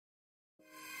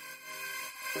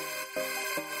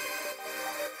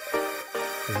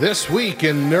This week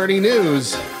in nerdy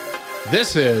news,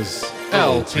 this is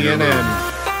LTNN.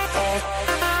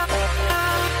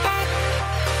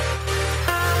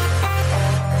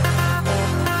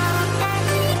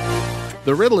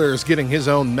 The Riddler is getting his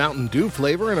own Mountain Dew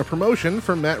flavor and a promotion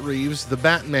from Matt Reeves' The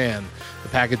Batman. The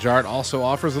package art also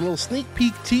offers a little sneak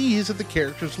peek tease at the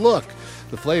character's look.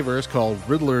 The flavor is called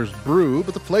Riddler's Brew,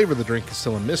 but the flavor of the drink is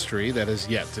still a mystery that is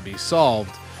yet to be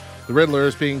solved. The Riddler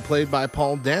is being played by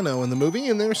Paul Dano in the movie,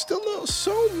 and there's still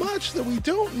so much that we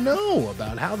don't know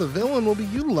about how the villain will be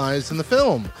utilized in the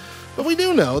film. But we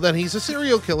do know that he's a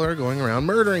serial killer going around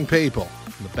murdering people.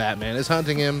 The Batman is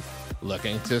hunting him,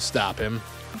 looking to stop him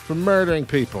from murdering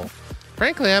people.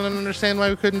 Frankly, I don't understand why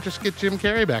we couldn't just get Jim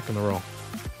Carrey back in the role.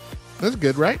 That's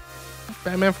good, right?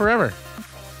 Batman Forever.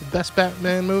 The best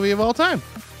Batman movie of all time,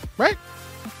 right?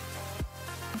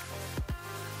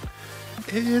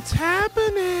 It's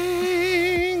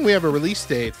happening! We have a release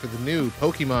date for the new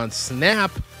Pokemon Snap.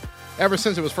 Ever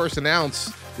since it was first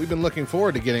announced, we've been looking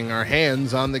forward to getting our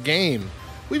hands on the game.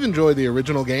 We've enjoyed the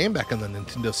original game back on the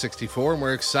Nintendo 64, and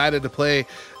we're excited to play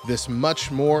this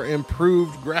much more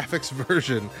improved graphics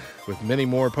version with many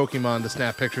more Pokemon to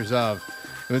snap pictures of.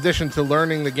 In addition to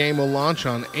learning the game will launch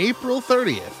on April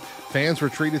 30th, fans were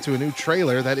treated to a new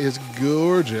trailer that is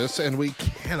gorgeous, and we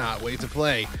cannot wait to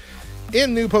play.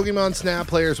 In new Pokemon Snap,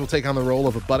 players will take on the role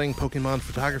of a budding Pokemon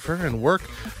photographer and work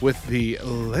with the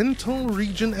Lental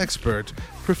region expert,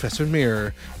 Professor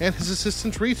Mirror, and his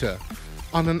assistant Rita,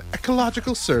 on an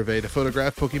ecological survey to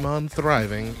photograph Pokemon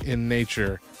thriving in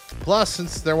nature. Plus,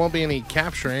 since there won't be any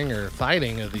capturing or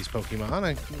fighting of these Pokemon,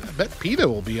 I bet PETA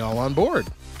will be all on board.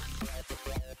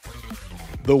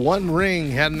 The One Ring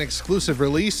had an exclusive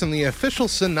release in the official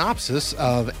synopsis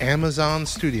of Amazon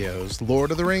Studios'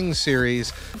 Lord of the Rings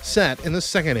series, set in the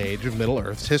Second Age of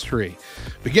Middle-earth's history.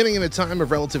 Beginning in a time of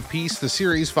relative peace, the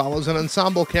series follows an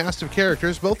ensemble cast of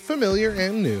characters, both familiar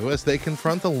and new, as they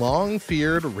confront the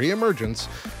long-feared reemergence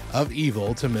of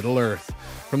evil to Middle-earth.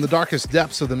 From the darkest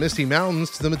depths of the Misty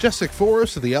Mountains to the majestic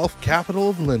forests of the elf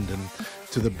capital of Lindon,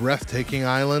 to the breathtaking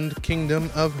island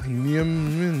kingdom of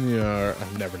Mjolnir,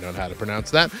 I've never known how to pronounce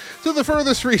that, to the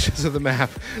furthest reaches of the map,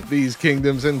 these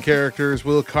kingdoms and characters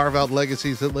will carve out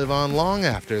legacies that live on long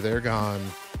after they're gone.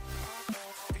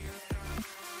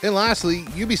 And lastly,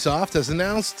 Ubisoft has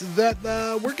announced that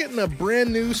we're getting a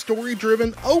brand new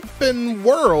story-driven open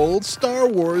world Star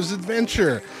Wars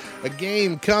adventure. A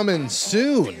game coming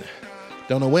soon.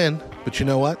 Don't know when, but you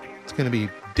know what? It's going to be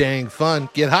dang fun.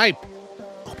 Get hype.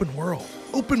 Open world.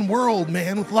 Open world,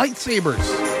 man, with lightsabers.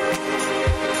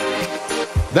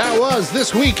 That was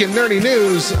This Week in Nerdy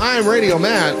News. I'm Radio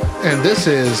Matt, and this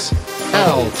is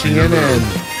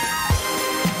LTNN.